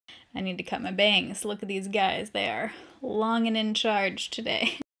I need to cut my bangs. Look at these guys. They are long and in charge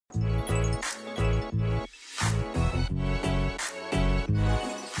today.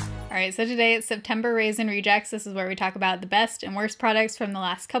 Alright, so today it's September Raves and Rejects. This is where we talk about the best and worst products from the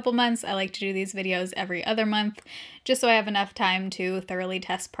last couple months. I like to do these videos every other month, just so I have enough time to thoroughly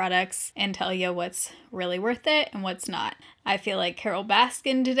test products and tell you what's really worth it and what's not. I feel like Carole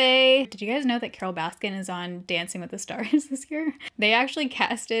Baskin today. Did you guys know that Carole Baskin is on Dancing with the Stars this year? They actually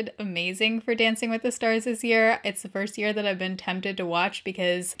casted amazing for Dancing with the Stars this year. It's the first year that I've been tempted to watch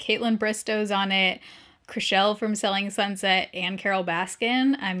because Caitlin Bristow's on it, Chrishell from Selling Sunset, and Carole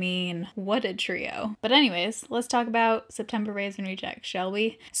Baskin. I mean, what a trio. But anyways, let's talk about September Raves and Rejects, shall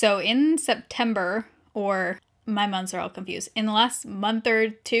we? So in September, or my months are all confused, in the last month or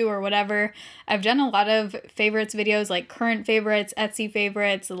two or whatever, I've done a lot of favorites videos, like current favorites, Etsy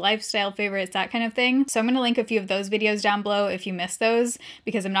favorites, lifestyle favorites, that kind of thing. So I'm going to link a few of those videos down below if you missed those,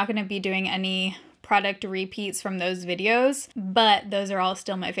 because I'm not going to be doing any product repeats from those videos, but those are all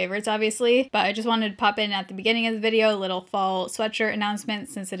still my favorites, obviously. But I just wanted to pop in at the beginning of the video a little fall sweatshirt announcement,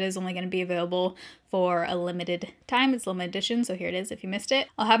 since it is only going to be available for a limited time. It's limited edition, so here it is if you missed it.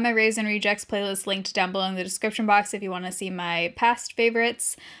 I'll have my Raves and Rejects playlist linked down below in the description box if you want to see my past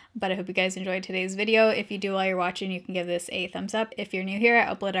favorites. But I hope you guys enjoyed today's video. If you do while you're watching, you can give this a thumbs up. If you're new here,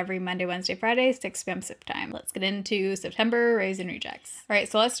 I upload every Monday, Wednesday, Friday, 6 p.m. Pacific time. Let's get into September Raves and Rejects. All right,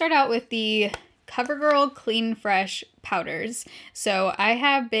 so let's start out with the CoverGirl Clean Fresh powders. So I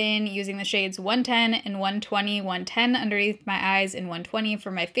have been using the shades 110 and 120, 110 underneath my eyes and 120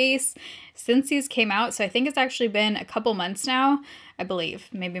 for my face since these came out. So I think it's actually been a couple months now, I believe,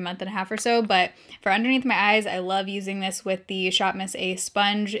 maybe a month and a half or so. But for underneath my eyes, I love using this with the Shop Miss A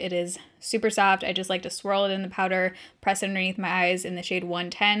sponge. It is super soft. I just like to swirl it in the powder, press it underneath my eyes in the shade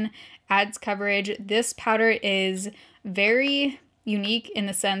 110. Adds coverage. This powder is very unique in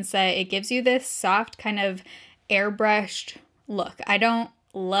the sense that it gives you this soft kind of airbrushed look. I don't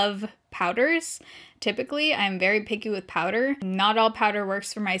love powders. Typically, I'm very picky with powder. Not all powder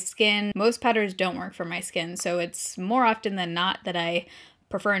works for my skin. Most powders don't work for my skin, so it's more often than not that I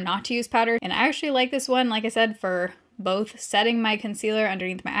prefer not to use powder. And I actually like this one, like I said, for both setting my concealer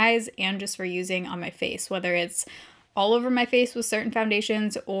underneath my eyes and just for using on my face, whether it's all over my face with certain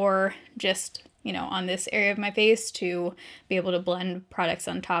foundations or just, you know, on this area of my face to be able to blend products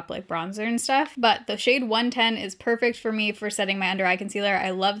on top like bronzer and stuff. But the shade 110 is perfect for me for setting my under eye concealer. I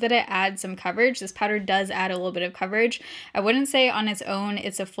love that it adds some coverage. This powder does add a little bit of coverage. I wouldn't say on its own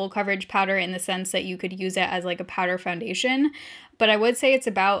it's a full coverage powder in the sense that you could use it as like a powder foundation, but I would say it's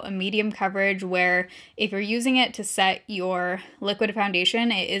about a medium coverage where if you're using it to set your liquid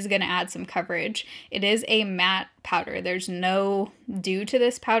foundation, it is going to add some coverage. It is a matte powder. There's no dew to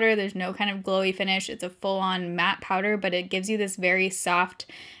this powder. There's no kind of glowy finish. It's a full-on matte powder, but it gives you this very soft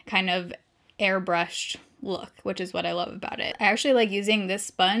kind of airbrushed look, which is what I love about it. I actually like using this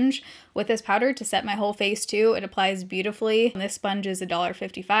sponge with this powder to set my whole face too. It applies beautifully. This sponge is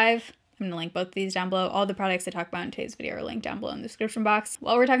 $1.55. I'm going to link both of these down below. All the products I talk about in today's video are linked down below in the description box.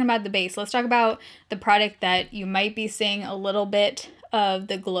 While we're talking about the base, let's talk about the product that you might be seeing a little bit of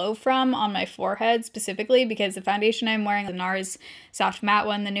the glow from on my forehead specifically, because the foundation I'm wearing, the NARS Soft Matte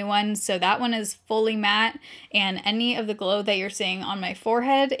one, the new one, so that one is fully matte, and any of the glow that you're seeing on my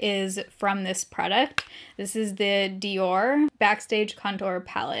forehead is from this product. This is the Dior Backstage Contour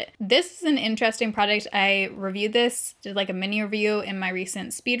Palette. This is an interesting product. I reviewed this, did like a mini review in my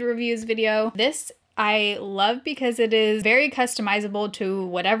recent speed reviews video. This I love because it is very customizable to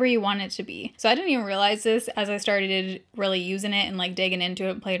whatever you want it to be. So I didn't even realize this as I started really using it and like digging into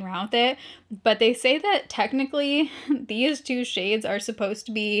it and playing around with it. But they say that technically these two shades are supposed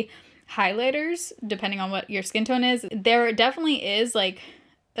to be highlighters depending on what your skin tone is. There definitely is like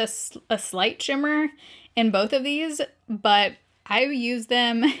a slight shimmer in both of these, but I use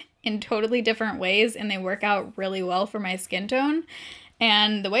them in totally different ways and they work out really well for my skin tone.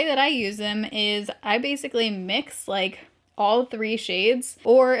 And the way that I use them is I basically mix like all three shades,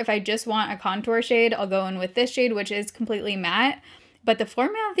 or if I just want a contour shade, I'll go in with this shade, which is completely matte. But the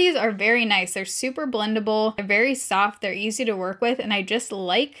format of these are very nice. They're super blendable, they're very soft, they're easy to work with, and I just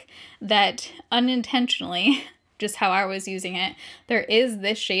like that unintentionally, just how I was using it, there is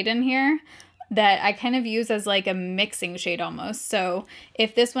this shade in here that I kind of use as like a mixing shade almost. So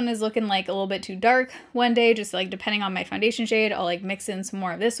if this one is looking like a little bit too dark one day, just like depending on my foundation shade, I'll like mix in some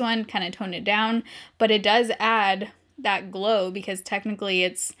more of this one, kind of tone it down. But it does add that glow, because technically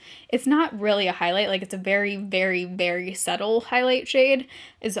it's not really a highlight. Like, it's a very, very, very subtle highlight shade.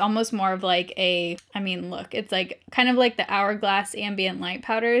 It's almost more of like a, I mean, look, it's like kind of like the Hourglass ambient light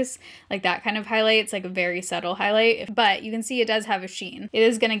powders, like that kind of highlight. It's like a very subtle highlight, but you can see it does have a sheen. It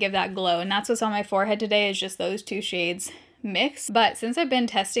is going to give that glow, and that's what's on my forehead today, is just those two shades mixed. But since I've been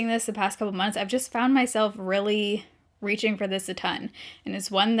testing this the past couple months, I've just found myself really reaching for this a ton, and it's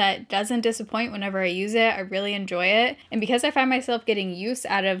one that doesn't disappoint whenever I use it. I really enjoy it, and because I find myself getting use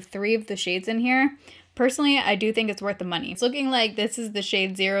out of 3 of the shades in here, personally, I do think it's worth the money. It's looking like this is the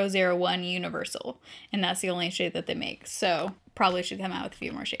shade 001 Universal, and that's the only shade that they make, so probably should come out with a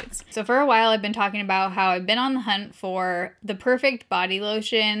few more shades. So for a while, I've been talking about how I've been on the hunt for the perfect body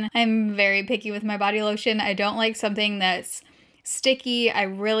lotion. I'm very picky with my body lotion. I don't like something that's sticky. I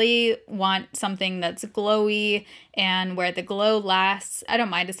really want something that's glowy and where the glow lasts. I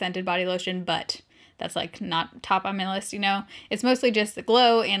don't mind a scented body lotion, but that's like not top on my list, you know? It's mostly just the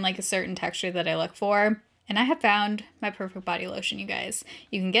glow and like a certain texture that I look for. And I have found my perfect body lotion, you guys.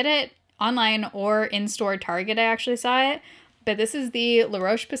 You can get it online or in-store Target. I actually saw it. But this is the La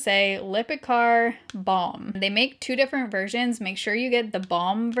Roche-Posay Lipicar Balm. They make 2 different versions. Make sure you get the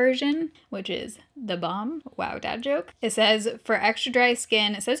balm version, which is the balm. Wow, dad joke. It says for extra dry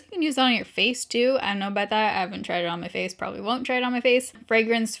skin. It says you can use it on your face too. I don't know about that. I haven't tried it on my face. Probably won't try it on my face.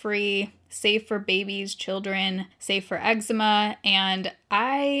 Fragrance-free, safe for babies, children, safe for eczema. And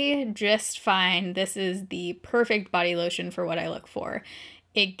I just find this is the perfect body lotion for what I look for.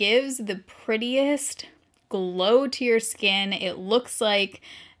 It gives the prettiest glow to your skin. It looks like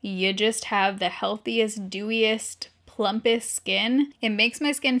you just have the healthiest, dewiest, plumpest skin. It makes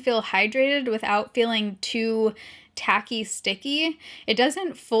my skin feel hydrated without feeling too tacky, sticky. It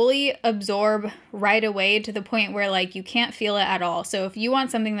doesn't fully absorb right away to the point where like you can't feel it at all. So if you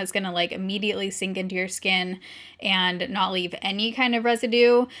want something that's gonna like immediately sink into your skin and not leave any kind of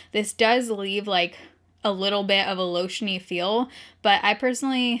residue, this does leave like a little bit of a lotiony feel, but I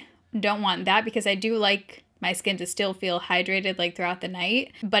personally don't want that because I do like my skin to still feel hydrated like throughout the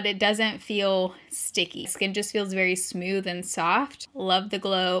night, but it doesn't feel sticky. Skin just feels very smooth and soft. Love the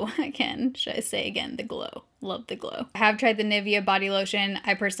glow. Again, should I say again, the glow. Love the glow. I have tried the Nivea body lotion.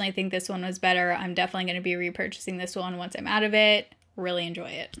 I personally think this one was better. I'm definitely going to be repurchasing this one once I'm out of it. Really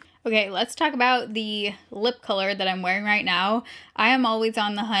enjoy it. Okay, let's talk about the lip color that I'm wearing right now. I am always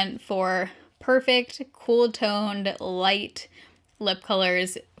on the hunt for perfect, cool toned, light lip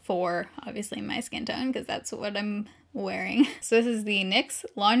colors for obviously my skin tone, because that's what I'm wearing. So this is the NYX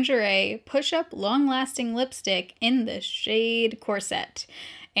Lingerie Push-Up Long-Lasting Lipstick in the shade Corset.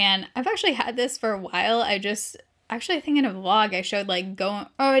 And I've actually had this for a while. I think in a vlog I showed like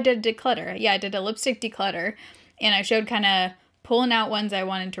I did declutter. Yeah, I did a lipstick declutter, and I showed kind of pulling out ones I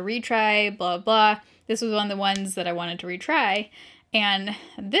wanted to retry, blah, blah. This was one of the ones that I wanted to retry. And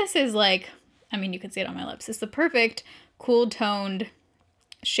this is like, I mean, you can see it on my lips. It's the perfect cool toned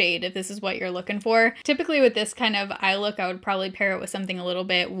shade if this is what you're looking for. Typically with this kind of eye look, I would probably pair it with something a little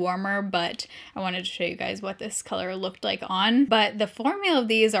bit warmer, but I wanted to show you guys what this color looked like on. But the formula of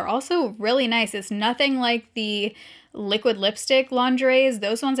these are also really nice. It's nothing like the liquid lipstick lingeries.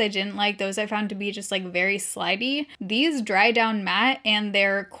 Those ones I didn't like. Those I found to be just like very slidey. These dry down matte and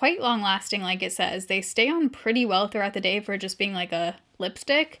they're quite long lasting, like it says. They stay on pretty well throughout the day for just being like a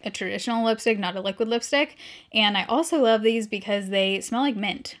lipstick, a traditional lipstick, not a liquid lipstick. And I also love these because they smell like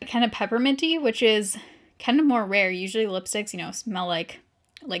mint, kind of pepperminty, which is kind of more rare. Usually lipsticks, you know, smell like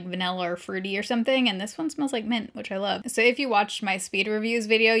vanilla or fruity or something, and this one smells like mint, which I love. So if you watched my speed reviews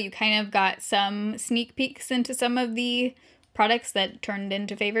video, you kind of got some sneak peeks into some of the products that turned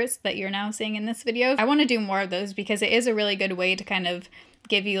into favorites that you're now seeing in this video. I want to do more of those because it is a really good way to kind of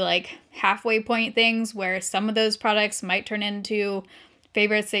give you like halfway point things where some of those products might turn into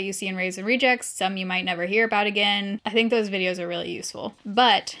favorites that you see in Raves and Rejects, some you might never hear about again. I think those videos are really useful.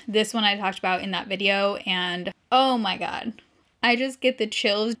 But this one I talked about in that video, and oh my god, I just get the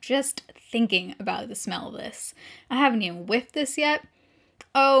chills just thinking about the smell of this. I haven't even whiffed this yet.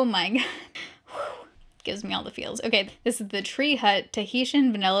 Oh my god. Gives me all the feels. Okay, this is the Tree Hut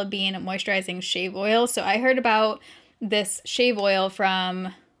Tahitian Vanilla Bean Moisturizing Shave Oil. So I heard about this shave oil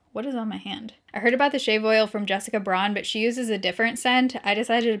from, what is on my hand? I heard about the shave oil from Jessica Braun, but she uses a different scent. I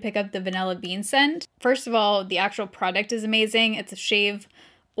decided to pick up the vanilla bean scent. First of all, the actual product is amazing. It's a shave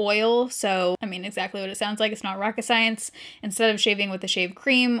oil, so I mean exactly what it sounds like. It's not rocket science. Instead of shaving with a shave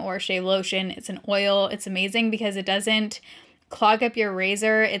cream or shave lotion, it's an oil. It's amazing because it doesn't clog up your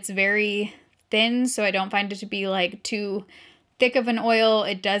razor. It's very thin, so I don't find it to be like too thick of an oil.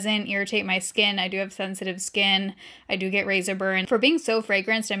 It doesn't irritate my skin. I do have sensitive skin. I do get razor burn. For being so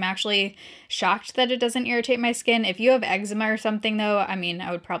fragranced, I'm actually shocked that it doesn't irritate my skin. If you have eczema or something though, I mean, I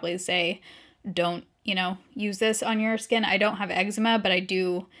would probably say don't, you know, use this on your skin. I don't have eczema, but I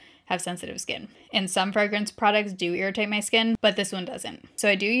do have sensitive skin. And some fragrance products do irritate my skin, but this one doesn't. So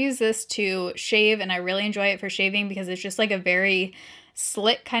I do use this to shave, and I really enjoy it for shaving because it's just like a very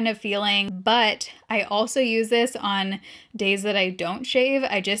slick kind of feeling. But I also use this on days that I don't shave.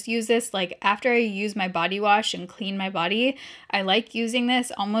 I just use this like after I use my body wash and clean my body. I like using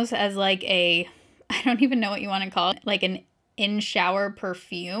this almost as like a, I don't even know what you want to call it, like an in-shower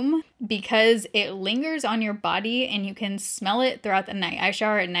perfume, because it lingers on your body and you can smell it throughout the night. I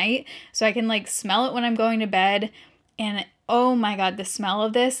shower at night, so I can like smell it when I'm going to bed, and oh my god, the smell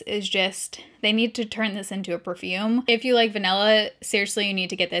of this is just, they need to turn this into a perfume. If you like vanilla, seriously, you need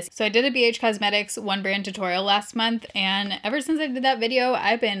to get this. So I did a BH Cosmetics one brand tutorial last month, and ever since I did that video,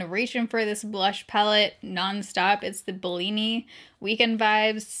 I've been reaching for this blush palette nonstop. It's the Bellini Weekend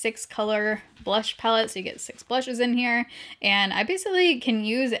Vibes 6-color blush palette, so you get 6 blushes in here, and I basically can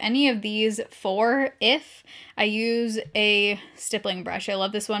use any of these 4 if I use a stippling brush. I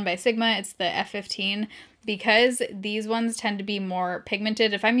love this one by Sigma. It's the F15. Because these ones tend to be more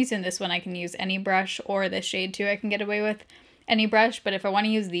pigmented. If I'm using this one, I can use any brush, or this shade too, I can get away with any brush. But if I want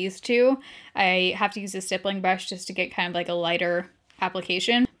to use these two, I have to use a stippling brush just to get kind of like a lighter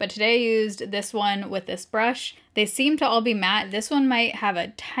application. But today I used this one with this brush. They seem to all be matte. This one might have a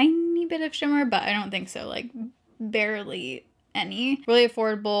tiny bit of shimmer, but I don't think so, like barely any. Really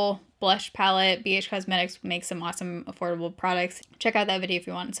affordable blush palette. BH Cosmetics makes some awesome affordable products. Check out that video if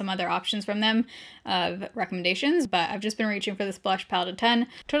you want some other options from them of recommendations, but I've just been reaching for this blush palette a ton.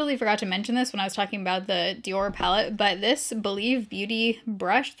 Totally forgot to mention this when I was talking about the Dior palette, but this Believe Beauty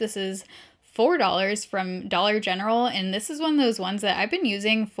brush, this is $4 from Dollar General, and this is one of those ones that I've been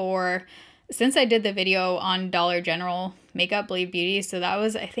using for since I did the video on Dollar General makeup Believe Beauty, so that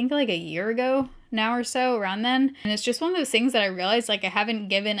was I think like a year ago now or so, around then. And it's just one of those things that I realized like I haven't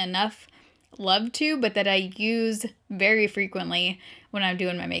given enough love to, but that I use very frequently when I'm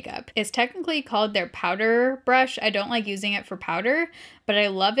doing my makeup. It's technically called their powder brush. I don't like using it for powder, but I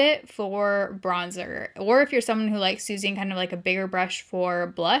love it for bronzer. Or if you're someone who likes using kind of like a bigger brush for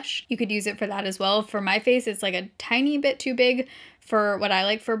blush, you could use it for that as well. For my face, it's like a tiny bit too big for what I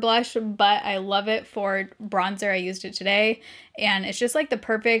like for blush, but I love it for bronzer. I used it today, and it's just like the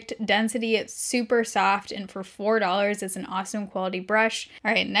perfect density. It's super soft, and for $4, it's an awesome quality brush.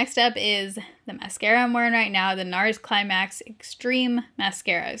 All right, next up is the mascara I'm wearing right now, the NARS Climax Extreme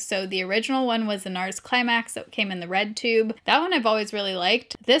Mascara. So the original one was the NARS Climax that came in the red tube. That one I've always really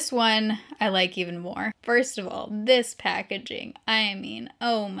liked. This one I like even more. First of all, this packaging, I mean,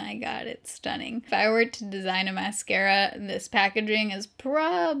 oh my god, it's stunning. If I were to design a mascara, this packaging is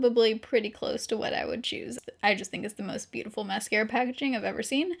probably pretty close to what I would choose. I just think it's the most beautiful mascara packaging I've ever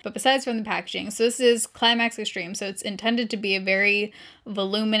seen. But besides from the packaging, so this is Climax Extreme, so it's intended to be a very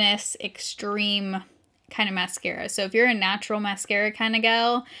voluminous, extreme kind of mascara. So if you're a natural mascara kind of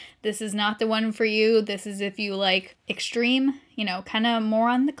gal, this is not the one for you. This is if you like extreme, you know, kind of more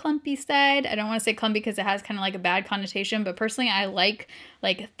on the clumpy side. I don't want to say clumpy because it has kind of like a bad connotation, but personally I like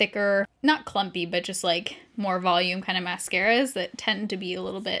thicker, not clumpy, but just like more volume kind of mascaras that tend to be a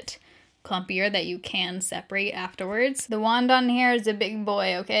little bit clumpier that you can separate afterwards. The wand on here is a big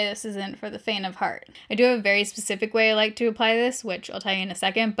boy, okay? This isn't for the faint of heart. I do have a very specific way I like to apply this, which I'll tell you in a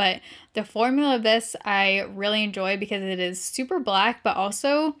second, but the formula of this I really enjoy because it is super black, but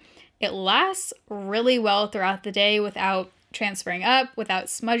also it lasts really well throughout the day without transferring up, without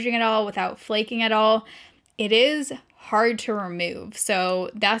smudging at all, without flaking at all. It is hard to remove, so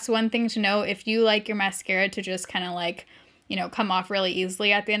that's one thing to know if you like your mascara to just kind of like, you know, come off really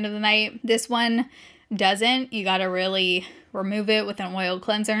easily at the end of the night. This one doesn't. You gotta really remove it with an oil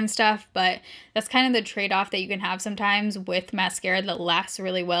cleanser and stuff, but that's kind of the trade-off that you can have sometimes with mascara that lasts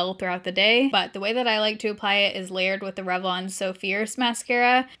really well throughout the day. But the way that I like to apply it is layered with the Revlon So Fierce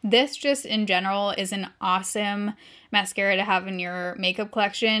mascara. This just in general is an awesome mascara to have in your makeup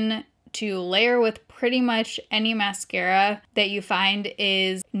collection, to layer with pretty much any mascara that you find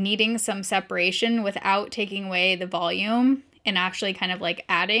is needing some separation without taking away the volume, and actually kind of like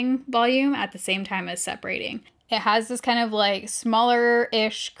adding volume at the same time as separating. It has this kind of like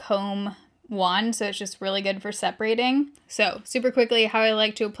smaller-ish comb wand, so it's just really good for separating. So super quickly, how I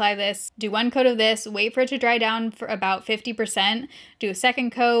like to apply this: do one coat of this, wait for it to dry down for about 50%, do a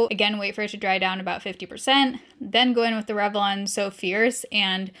second coat, again wait for it to dry down about 50%, then go in with the Revlon So Fierce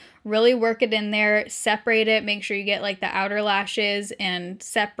and really work it in there, separate it, make sure you get like the outer lashes and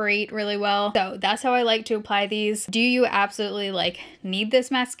separate really well. So that's how I like to apply these. Do you absolutely like need this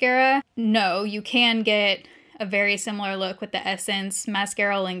mascara? No, you can get a very similar look with the Essence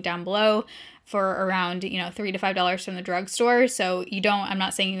mascara link down below for around, you know, $3 to $5 from the drugstore. So you don't, I'm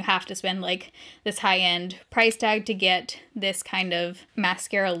not saying you have to spend like this high-end price tag to get this kind of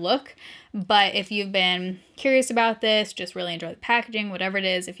mascara look. But if you've been curious about this, just really enjoy the packaging, whatever it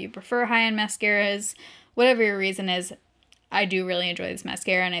is, if you prefer high-end mascaras, whatever your reason is, I do really enjoy this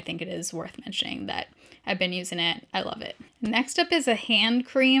mascara, and I think it is worth mentioning that I've been using it. I love it. Next up is a hand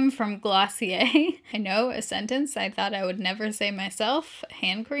cream from Glossier. I know, a sentence I thought I would never say myself,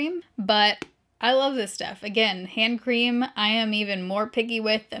 hand cream, but I love this stuff. Again, hand cream I am even more picky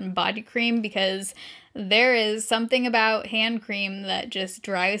with than body cream, because there is something about hand cream that just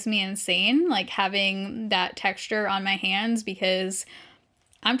drives me insane, like having that texture on my hands, because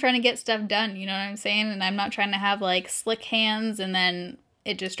I'm trying to get stuff done, you know what I'm saying? And I'm not trying to have like slick hands and then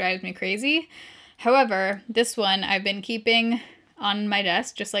it just drives me crazy. However, this one I've been keeping on my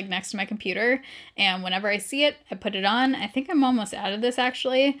desk, just like next to my computer, and whenever I see it, I put it on. I think I'm almost out of this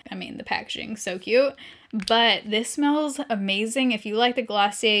actually. I mean, the packaging's so cute, but this smells amazing. If you like the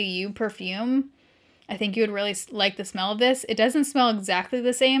Glossier You perfume, I think you would really like the smell of this. It doesn't smell exactly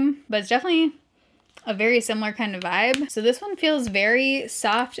the same, but it's definitely a very similar kind of vibe. So this one feels very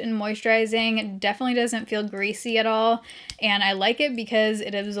soft and moisturizing. It definitely doesn't feel greasy at all, and I like it because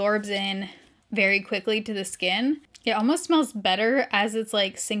it absorbs in very quickly to the skin. It almost smells better as it's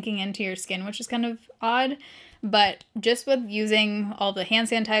like sinking into your skin, which is kind of odd. But just with using all the hand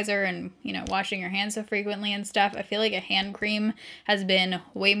sanitizer and, you know, washing your hands so frequently and stuff, I feel like a hand cream has been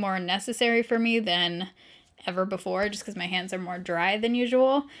way more necessary for me than ever before, just because my hands are more dry than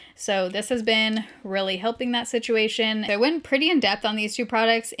usual. So this has been really helping that situation. So I went pretty in depth on these two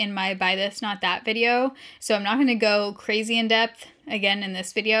products in my Buy This Not That video, so I'm not going to go crazy in depth again in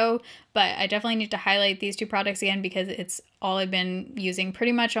this video, but I definitely need to highlight these two products again because it's all I've been using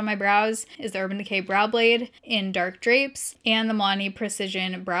pretty much on my brows. Is the Urban Decay Brow Blade in Dark Drapes and the Milani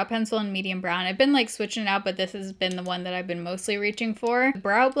Precision Brow Pencil in Medium Brown. I've been like switching it out, but this has been the one that I've been mostly reaching for. The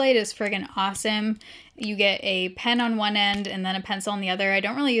Brow Blade is friggin' awesome. You get a pen on one end and then a pencil on the other. I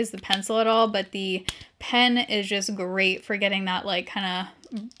don't really use the pencil at all, but the pen is just great for getting that like kind of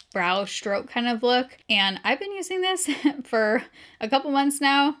brow stroke kind of look. And I've been using this for a couple months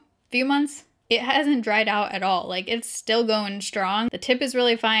now, few months. It hasn't dried out at all. Like, it's still going strong. The tip is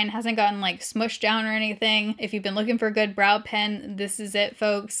really fine, hasn't gotten like smushed down or anything. If you've been looking for a good brow pen, this is it,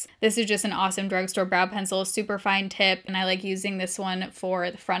 folks. This is just an awesome drugstore brow pencil, super fine tip, and I like using this one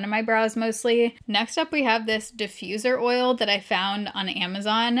for the front of my brows mostly. Next up, we have this diffuser oil that I found on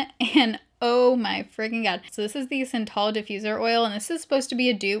Amazon, and oh my freaking god. So this is the Santal diffuser oil, and this is supposed to be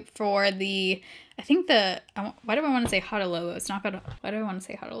a dupe for the, I think why do I want to say Hada Lobo? It's not Hada, why do I want to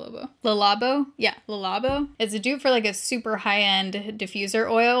say Hada Lobo? Le Labo? Yeah, Le Labo. It's a dupe for like a super high-end diffuser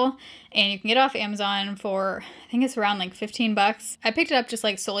oil, and you can get it off Amazon for, I think it's around like 15 bucks. I picked it up just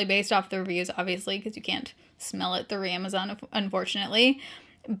like solely based off the reviews, obviously, because you can't smell it through Amazon, unfortunately.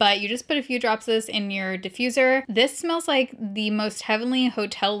 But you just put a few drops of this in your diffuser. This smells like the most heavenly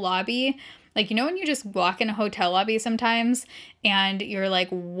hotel lobby. Like, you know when you just walk in a hotel lobby sometimes and you're like,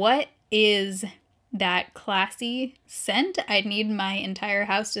 what is that classy scent? I'd need my entire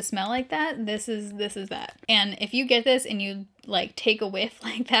house to smell like that. This is that. And if you get this and you like take a whiff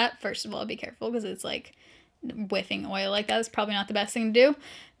like that, first of all, be careful because it's like whiffing oil like that is probably not the best thing to do.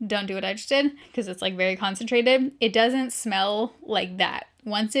 Don't do what I just did because it's like very concentrated. It doesn't smell like that.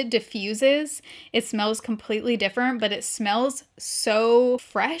 Once it diffuses, it smells completely different, but it smells so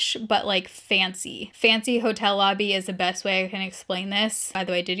fresh, but like fancy. Fancy hotel lobby is the best way I can explain this. By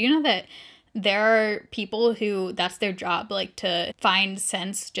the way, did you know that there are people who that's their job, like to find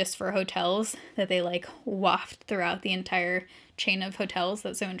scents just for hotels that they like waft throughout the entire chain of hotels?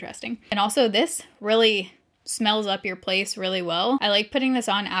 That's so interesting. And also this really smells up your place really well. I like putting this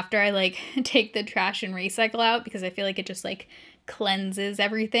on after I like take the trash and recycle out because I feel like it just like cleanses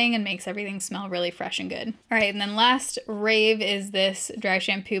everything and makes everything smell really fresh and good. All right, and then last rave is this dry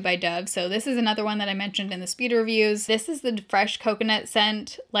shampoo by Dove. So this is another one that I mentioned in the speed reviews. This is the fresh coconut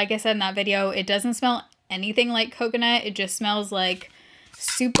scent. Like I said in that video, it doesn't smell anything like coconut. It just smells like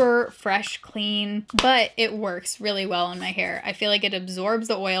super fresh, clean, but it works really well on my hair. I feel like it absorbs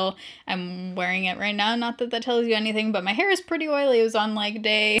the oil. I'm wearing it right now, not that that tells you anything, but my hair is pretty oily. It was on like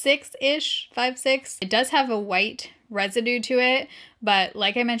day 6-ish, 5, 6. It does have a white residue to it, but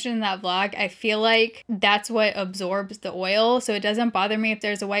like I mentioned in that vlog, I feel like that's what absorbs the oil, so it doesn't bother me if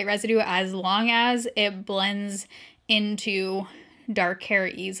there's a white residue as long as it blends into dark hair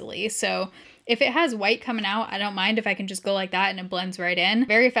easily. So if it has white coming out, I don't mind if I can just go like that and it blends right in.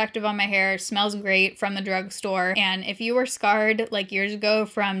 Very effective on my hair, smells great, from the drugstore. And if you were scarred like years ago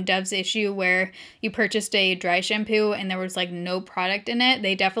from Dove's issue where you purchased a dry shampoo and there was like no product in it,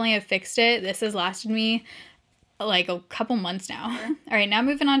 they definitely have fixed it. This has lasted me like a couple months now. All right, now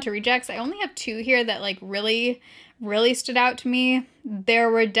moving on to rejects. I only have 2 here that like really stood out to me.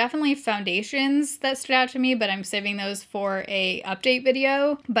 There were definitely foundations that stood out to me, but I'm saving those for a update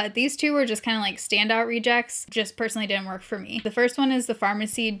video. But these 2 were just kind of like standout rejects. Just personally didn't work for me. The first one is the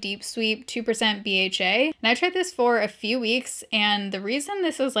Pharmacy Deep Sweep 2% BHA. And I tried this for a few weeks, and the reason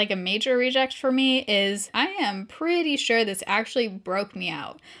this was like a major reject for me is I am pretty sure this actually broke me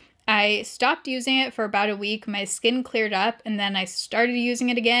out. I stopped using it for about a week, my skin cleared up, and then I started using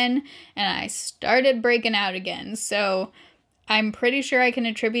it again, and I started breaking out again. So I'm pretty sure I can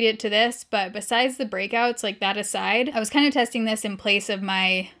attribute it to this, but besides the breakouts, like that aside, I was kind of testing this in place of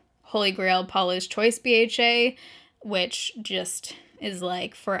my Holy Grail Paula's Choice BHA, which just is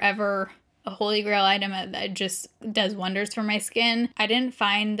like forever a Holy Grail item that just does wonders for my skin. I didn't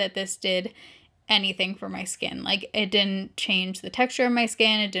find that this did anything for my skin. Like, it didn't change the texture of my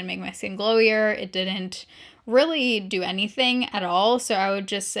skin, it didn't make my skin glowier, it didn't really do anything at all. So I would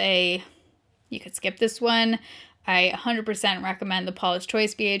just say you could skip this one. I 100% recommend the Paula's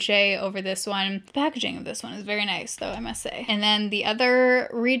Choice BHA over this one. The packaging of this one is very nice though, I must say. And then the other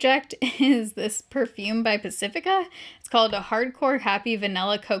reject is this perfume by Pacifica. It's called a Hardcore Happy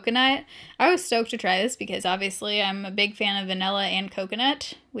Vanilla Coconut. I was stoked to try this because obviously I'm a big fan of vanilla and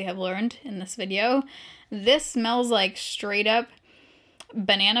coconut. We have learned in this video. This smells like straight up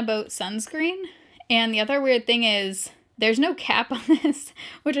banana boat sunscreen. And the other weird thing is there's no cap on this,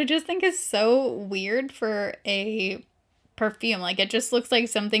 which I just think is so weird for a perfume. Like, it just looks like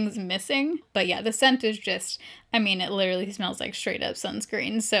something's missing. But yeah, the scent is just, I mean, it literally smells like straight up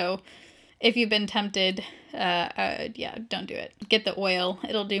sunscreen. So if you've been tempted, yeah, don't do it. Get the oil.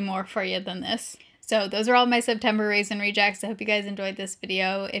 It'll do more for you than this. So those are all my September raisin rejects. I hope you guys enjoyed this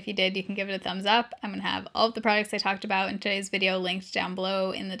video. If you did, you can give it a thumbs up. I'm going to have all of the products I talked about in today's video linked down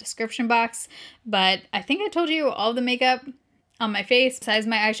below in the description box. But I think I told you all the makeup on my face. Besides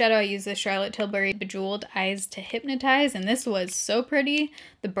my eyeshadow, I use the Charlotte Tilbury Bejeweled Eyes to Hypnotize, and this was so pretty.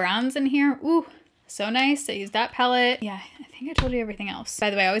 The browns in here, ooh, so nice. I used that palette. Yeah, I think I told you everything else. By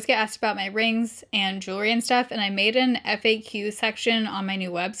the way, I always get asked about my rings and jewelry and stuff, and I made an FAQ section on my new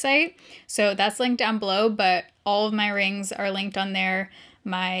website. So that's linked down below, but all of my rings are linked on there.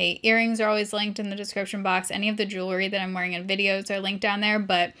 My earrings are always linked in the description box. Any of the jewelry that I'm wearing in videos are linked down there,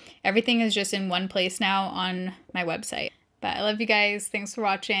 but everything is just in one place now on my website. But I love you guys. Thanks for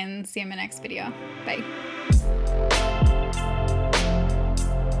watching. See you in my next video. Bye.